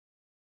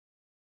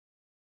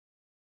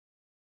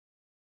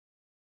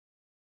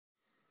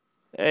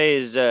Hey,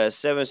 it's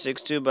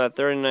 762 by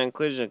 39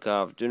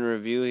 Kliznikov doing a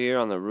review here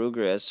on the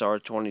Ruger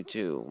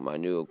SR-22, my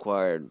new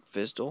acquired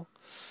pistol.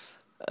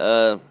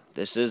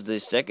 This is the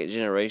second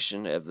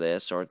generation of the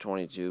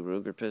SR-22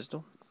 Ruger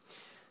pistol.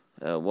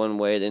 One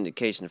way the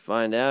indication to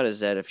find out is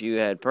that if you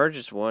had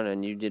purchased one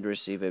and you did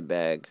receive a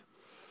bag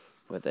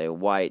with a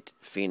white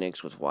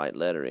Phoenix with white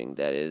lettering,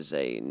 that is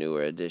a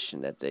newer edition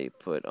that they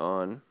put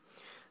on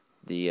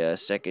the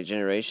second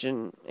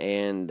generation,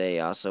 and they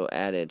also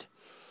added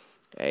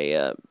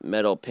a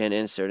metal pin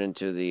insert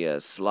into the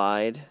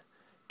slide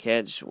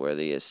catch, where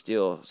the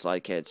steel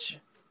slide catch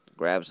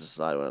grabs the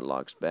slide when it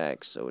locks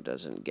back so it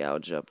doesn't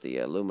gouge up the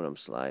aluminum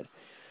slide.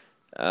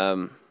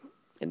 And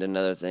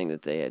another thing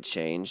that they had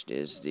changed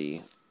is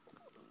the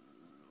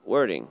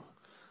wording.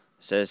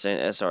 Instead of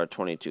saying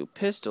SR-22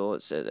 pistol,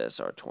 it says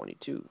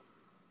SR-22.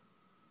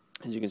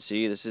 As you can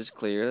see, this is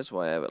clear. That's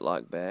why I have it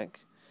locked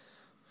back.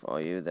 For all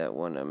you that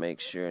want to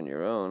make sure on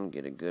your own,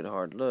 get a good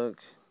hard look.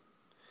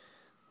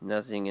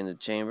 Nothing in the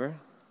chamber.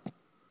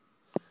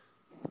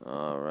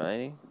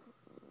 Alrighty.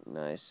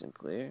 Nice and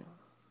clear.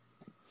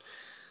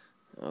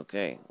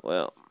 Okay,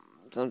 well,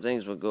 some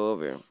things we'll go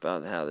over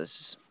about how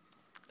this is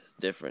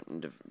different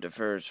and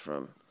differs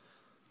from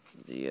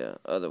the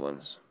other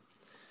ones.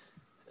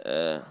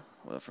 Well,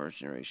 first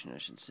generation, I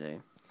should say.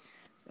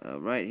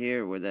 Right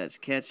here, where that's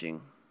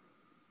catching,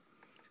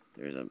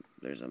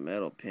 there's a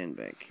metal pin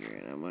back here,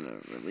 and I'm gonna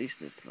release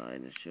this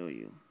slide and show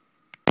you.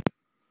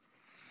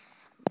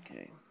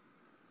 Okay.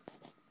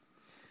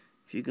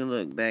 If you can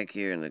look back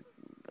here on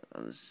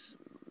this,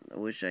 I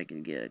wish I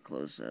could get a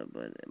close up,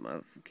 but my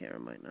camera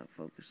might not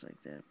focus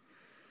like that.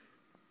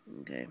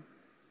 Okay.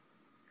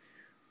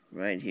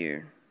 Right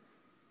here,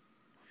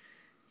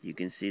 you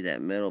can see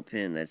that metal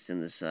pin that's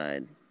in the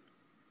side.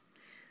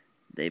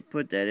 They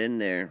put that in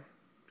there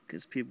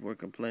because people were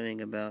complaining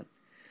about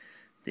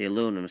the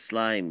aluminum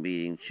slide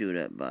being chewed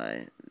up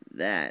by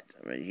that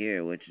right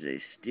here, which is a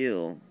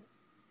steel,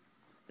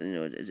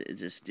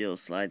 it's a steel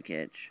slide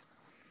catch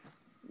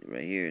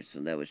right here,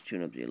 so that was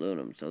chewing up the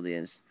aluminum. So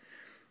they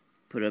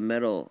put a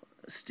metal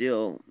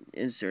steel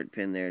insert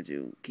pin there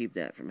to keep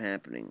that from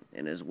happening.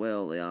 And as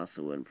well, they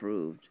also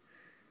improved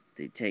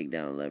the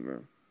takedown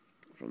lever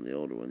from the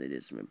older one. They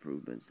did some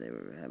improvements. They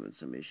were having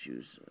some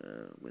issues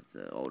with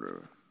the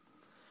older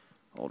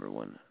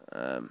one.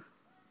 And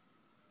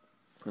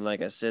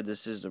like I said,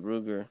 this is the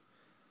Ruger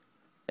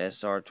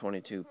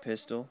SR-22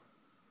 pistol.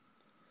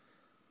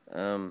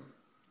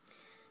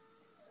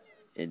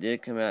 It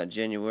did come out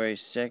January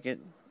 2nd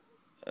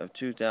of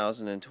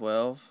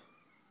 2012.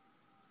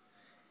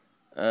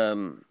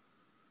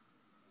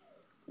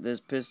 This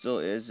pistol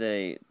is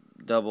a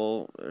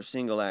double or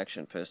single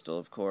action pistol,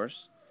 of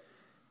course.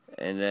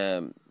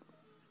 And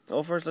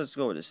well, first let's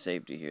go with the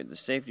safety here. The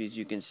safety, as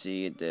you can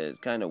see, it's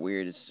kind of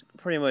weird. It's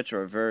pretty much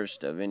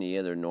reversed of any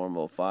other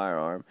normal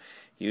firearm.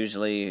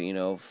 Usually,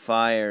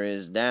 fire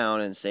is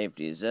down and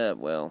safety is up.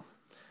 Well,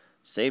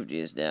 safety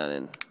is down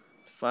and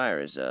fire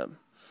is up.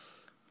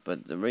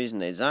 But the reason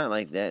they designed it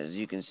like that is,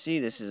 you can see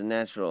this is a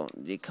natural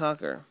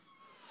decocker.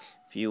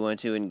 If you want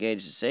to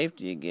engage the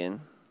safety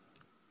again,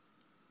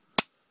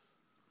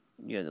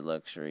 you have the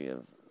luxury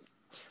of,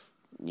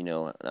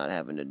 not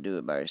having to do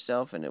it by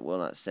yourself, and it will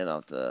not set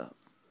off the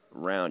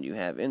round you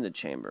have in the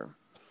chamber.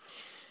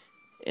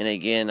 And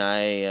again,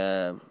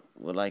 I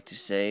would like to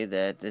say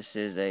that this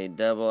is a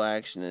double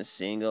action and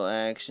single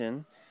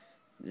action.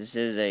 This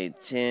is a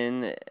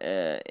 10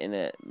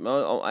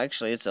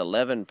 actually it's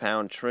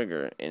 11-pound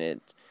trigger in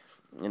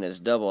its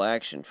double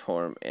action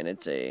form, and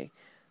it's a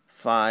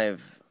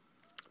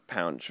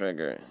 5-pound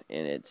trigger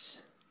in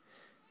its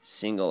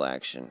single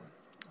action.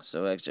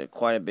 So actually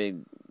quite a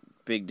big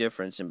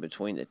difference in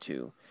between the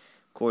two.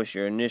 Of course,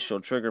 your initial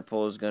trigger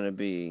pull is going to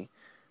be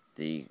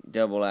the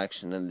double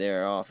action, and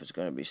thereof is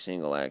going to be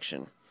single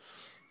action.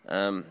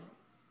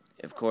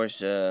 Of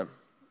course, a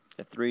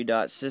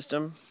 3-dot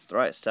system,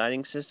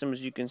 sighting system,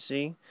 as you can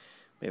see.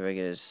 Maybe I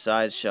get a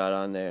side shot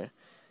on there.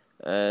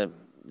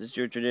 This is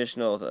your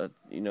traditional,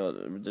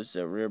 this is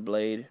a rear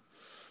blade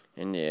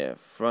and the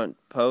front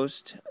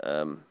post.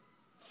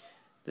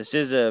 This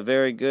is a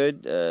very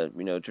good,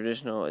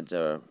 traditional. It's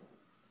a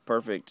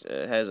perfect.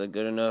 It has a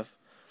good enough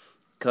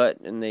cut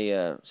in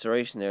the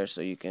serration there,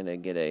 so you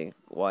can get a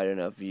wide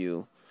enough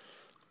view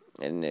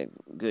and a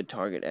good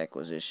target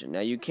acquisition. Now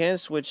you can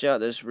switch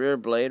out this rear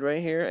blade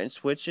right here and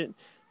switch it,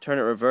 turn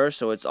it reverse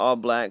so it's all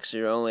black, so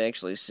you're only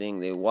actually seeing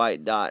the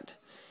white dot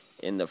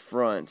in the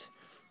front.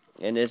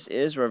 And this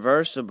is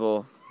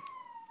reversible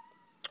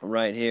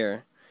right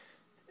here.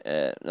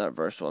 Not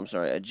reversible, I'm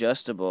sorry,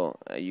 adjustable.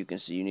 You can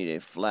see you need a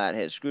flat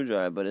head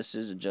screwdriver, but this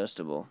is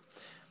adjustable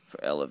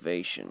for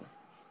elevation.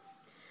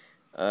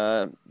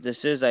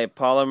 This is a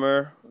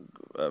polymer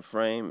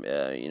frame,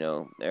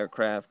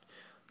 aircraft,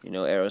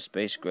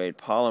 aerospace grade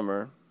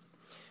polymer.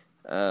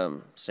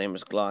 Same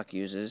as Glock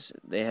uses.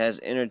 They has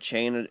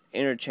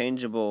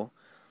interchangeable,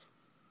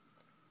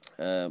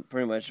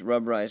 pretty much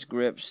rubberized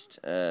grips.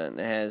 It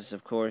has,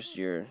 of course,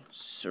 your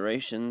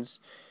serrations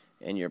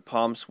and your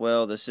palm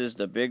swell. This is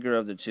the bigger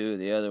of the two.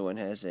 The other one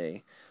has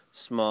a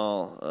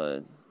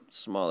smaller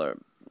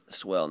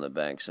swell in the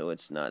back, so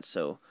it's not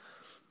so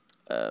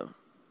uh,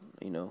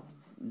 you know,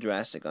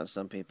 drastic on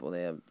some people.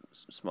 They have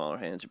smaller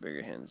hands or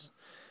bigger hands,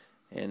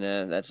 and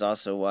that's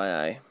also why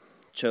I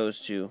chose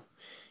to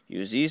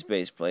use these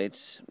base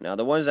plates. Now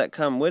the ones that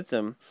come with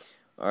them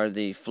are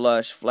the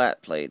flush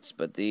flat plates,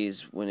 but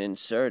these, when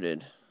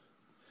inserted,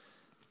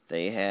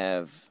 they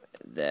have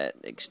that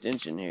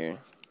extension here.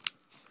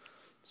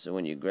 So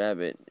when you grab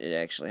it, it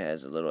actually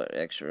has a little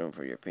extra room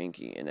for your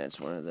pinky, and that's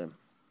one of the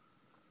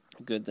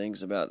good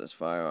things about this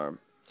firearm.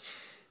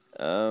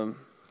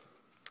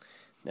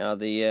 Now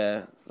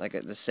the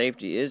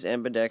safety is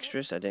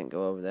ambidextrous. I didn't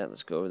go over that.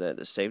 Let's go over that.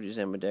 The safety is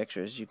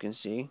ambidextrous, you can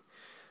see.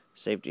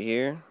 Safety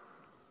here,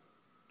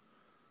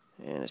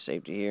 and a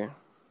safety here.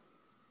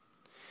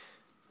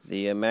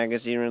 The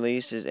magazine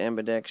release is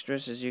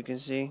ambidextrous, as you can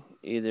see.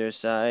 Either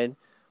side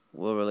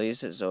will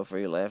release it, so for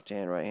your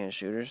left-hand, right-hand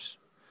shooters,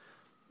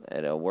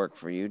 that'll work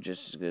for you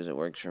just as good as it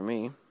works for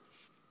me.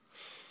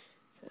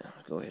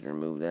 Go ahead and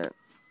remove that.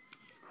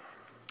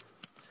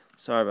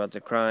 Sorry about the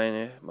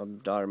crying. My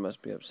daughter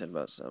must be upset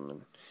about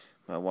something.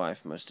 My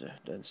wife must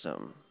have done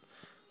something.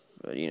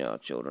 But you know how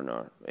children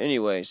are.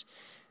 Anyways,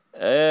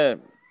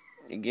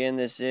 again,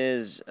 this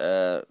is,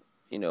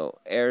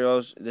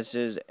 arrows. This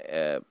is,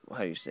 how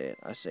do you say it?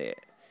 I say it.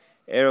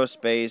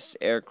 Aerospace,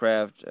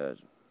 aircraft,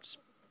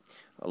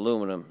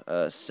 aluminum,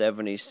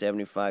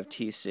 7075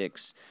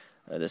 T6.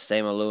 The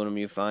same aluminum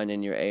you find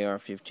in your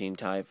AR-15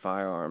 type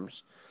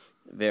firearms.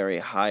 Very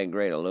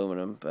high-grade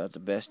aluminum, about the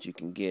best you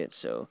can get.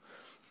 So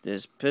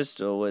this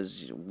pistol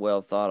was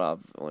well thought of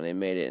when they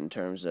made it in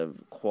terms of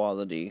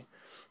quality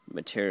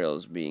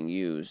materials being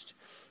used.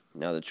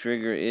 Now the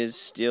trigger is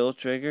steel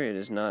trigger. It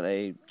is not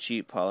a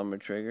cheap polymer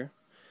trigger.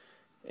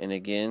 And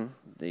again,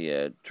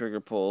 the trigger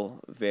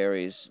pull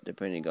varies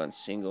depending on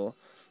single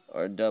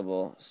or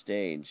double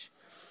stage.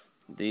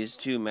 These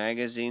two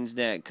magazines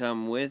that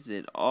come with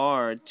it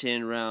are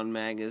 10-round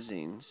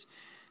magazines.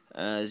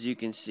 As you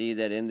can see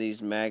that in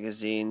these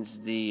magazines,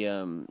 the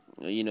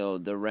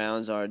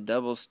rounds are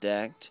double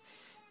stacked,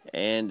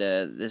 and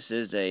this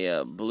is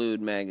a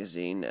blued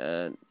magazine.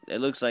 It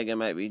looks like it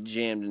might be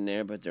jammed in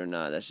there, but they're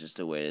not. That's just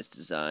the way it's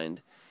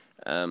designed.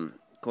 Of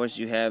course,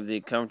 you have the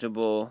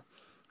comfortable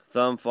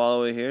thumb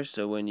follower here,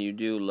 so when you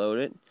do load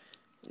it,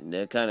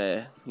 that kind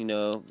of,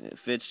 it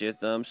fits your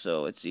thumb,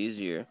 so it's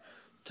easier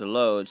to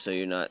load, so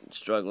you're not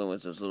struggling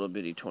with those little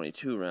bitty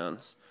 22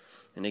 rounds.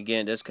 And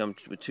again, it does come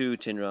with two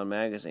 10-round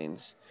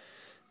magazines.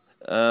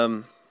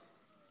 Another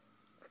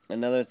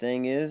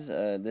thing is,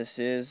 this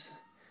is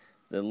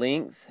the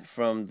length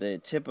from the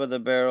tip of the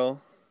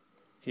barrel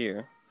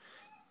here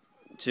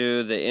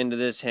to the end of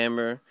this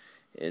hammer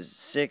is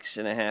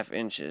 6.5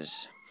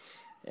 inches.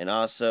 And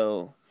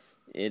also,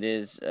 it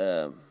is,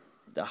 the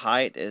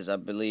height is, I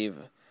believe,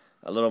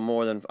 a little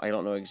more than, I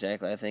don't know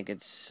exactly, I think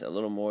it's a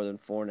little more than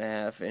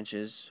 4.5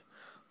 inches,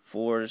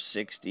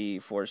 460,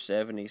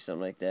 470, something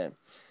like that.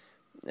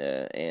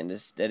 And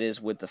that is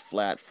with the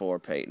flat floor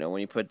plate. Now,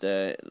 when you put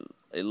the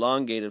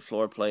elongated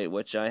floor plate,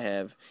 which I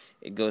have,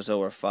 it goes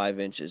over 5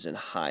 inches in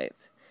height.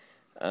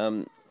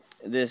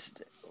 This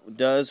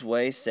does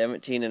weigh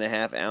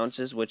 17.5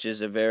 ounces, which is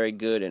a very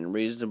good and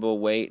reasonable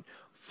weight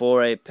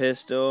for a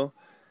pistol.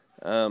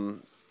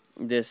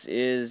 This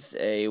is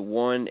a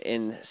 1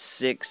 in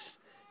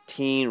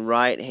 16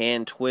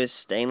 right-hand twist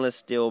stainless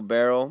steel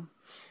barrel.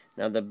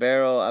 Now, the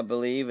barrel, I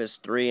believe, is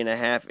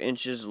 3.5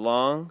 inches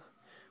long,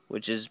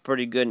 which is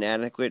pretty good and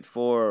adequate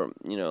for,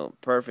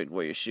 perfect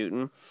where you're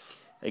shooting.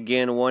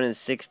 Again, 1 in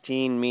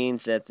 16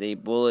 means that the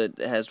bullet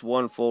has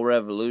one full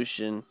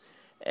revolution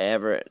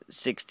every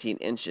 16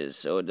 inches,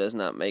 so it does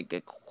not make a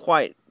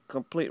quite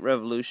complete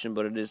revolution,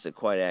 but it is a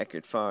quite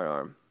accurate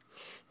firearm.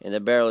 And the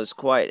barrel is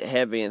quite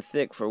heavy and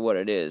thick for what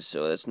it is,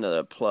 so that's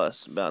another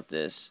plus about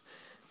this.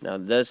 Now,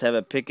 it does have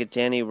a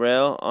Picatinny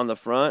rail on the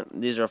front.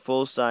 These are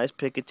full-size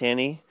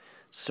Picatinny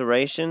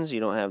serrations.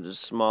 You don't have the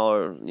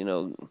smaller,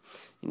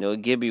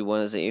 Gibby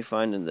ones that you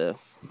find in the,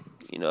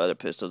 other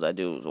pistols.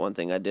 One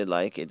thing I did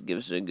like, it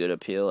gives a good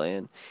appeal,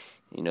 and,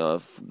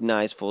 a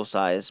nice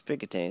full-size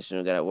Picatinny, so you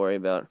don't got to worry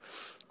about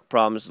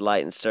problems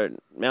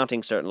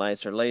mounting certain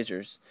lights or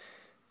lasers.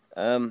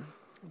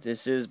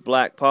 This is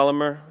black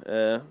polymer.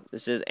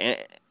 This is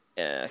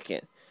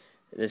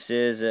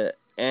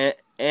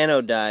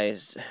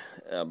anodized,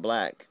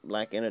 black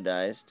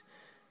anodized.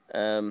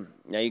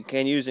 Now you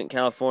can use it in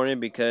California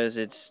because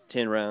it's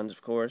 10 rounds,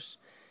 of course.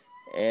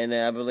 And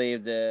I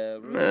believe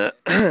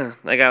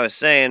like I was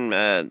saying,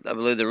 I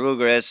believe the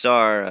Ruger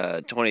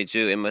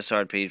SR-22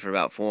 MSRP for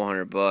about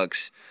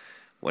 $400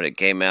 when it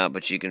came out,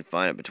 but you can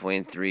find it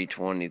between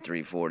 $320,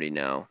 $340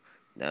 now.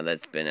 Now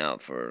that's been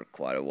out for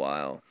quite a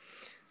while.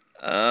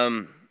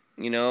 Tell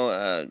you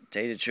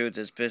the truth,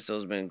 this pistol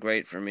has been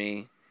great for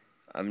me.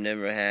 I've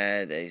never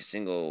had a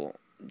single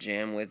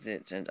jam with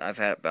it since I've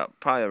had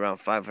probably around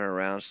 500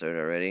 rounds to it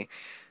already,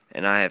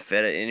 and I have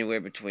fed it anywhere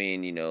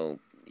between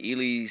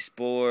Ely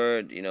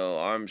Sport,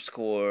 Arms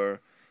Core,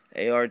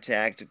 AR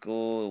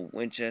Tactical,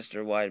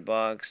 Winchester White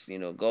Box,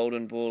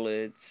 Golden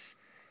Bullets,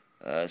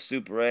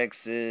 Super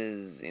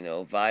X's,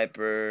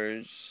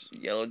 Vipers,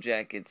 Yellow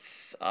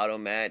Jackets, Auto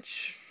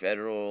Match,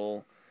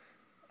 Federal.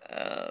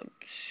 Uh,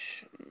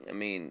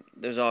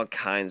 there's all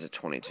kinds of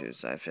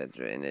 22s I've fed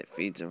through, and it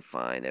feeds them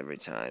fine every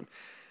time.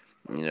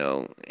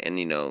 For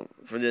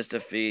this to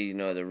feed,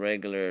 the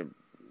regular,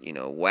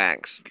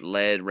 waxed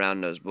lead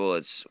round nose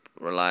bullets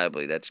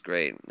reliably, that's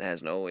great. It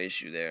has no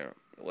issue there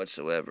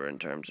whatsoever in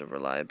terms of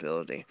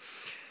reliability.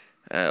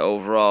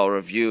 Overall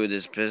review of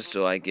this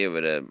pistol, I give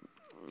it a,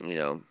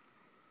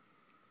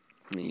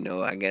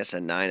 I guess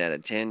a 9 out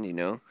of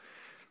 10.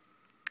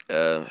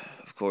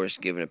 Of course,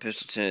 giving a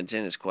pistol 10 out of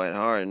 10 is quite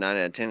hard. A 9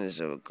 out of 10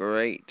 is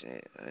great,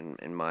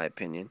 in my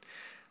opinion.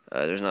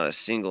 There's not a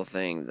single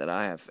thing that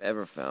I have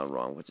ever found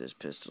wrong with this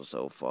pistol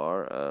so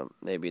far.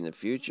 Maybe in the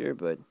future,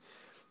 but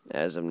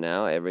as of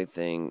now,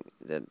 everything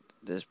that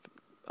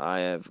I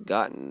have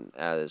gotten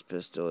out of this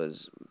pistol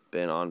has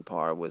been on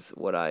par with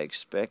what I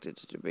expected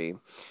it to be.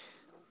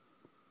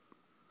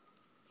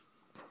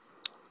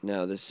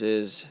 Now, this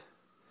is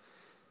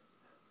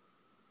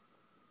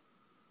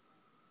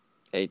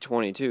a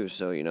 22,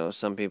 so,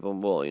 some people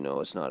will,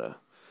 it's not a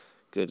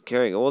good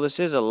carry. Well, this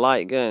is a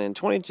light gun, and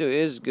 22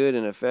 is good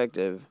and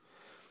effective.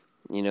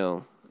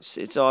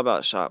 It's all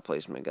about shot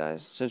placement,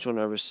 guys. Central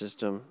nervous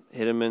system,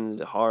 hit them in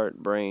the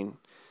heart, brain,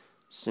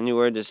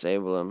 anywhere,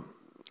 disable them.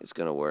 It's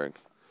going to work.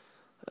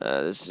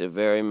 This is a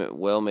very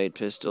well-made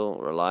pistol,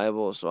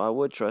 reliable, so I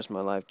would trust my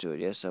life to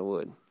it. Yes, I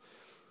would.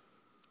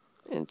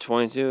 And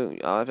 22,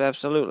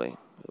 absolutely.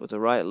 With the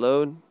right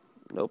load,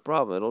 no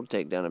problem. It'll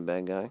take down a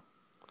bad guy.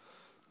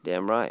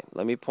 Damn right.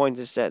 Let me point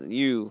this at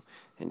you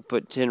and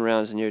put 10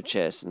 rounds in your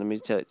chest, and let me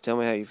tell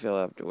me how you feel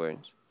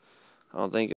afterwards. I don't think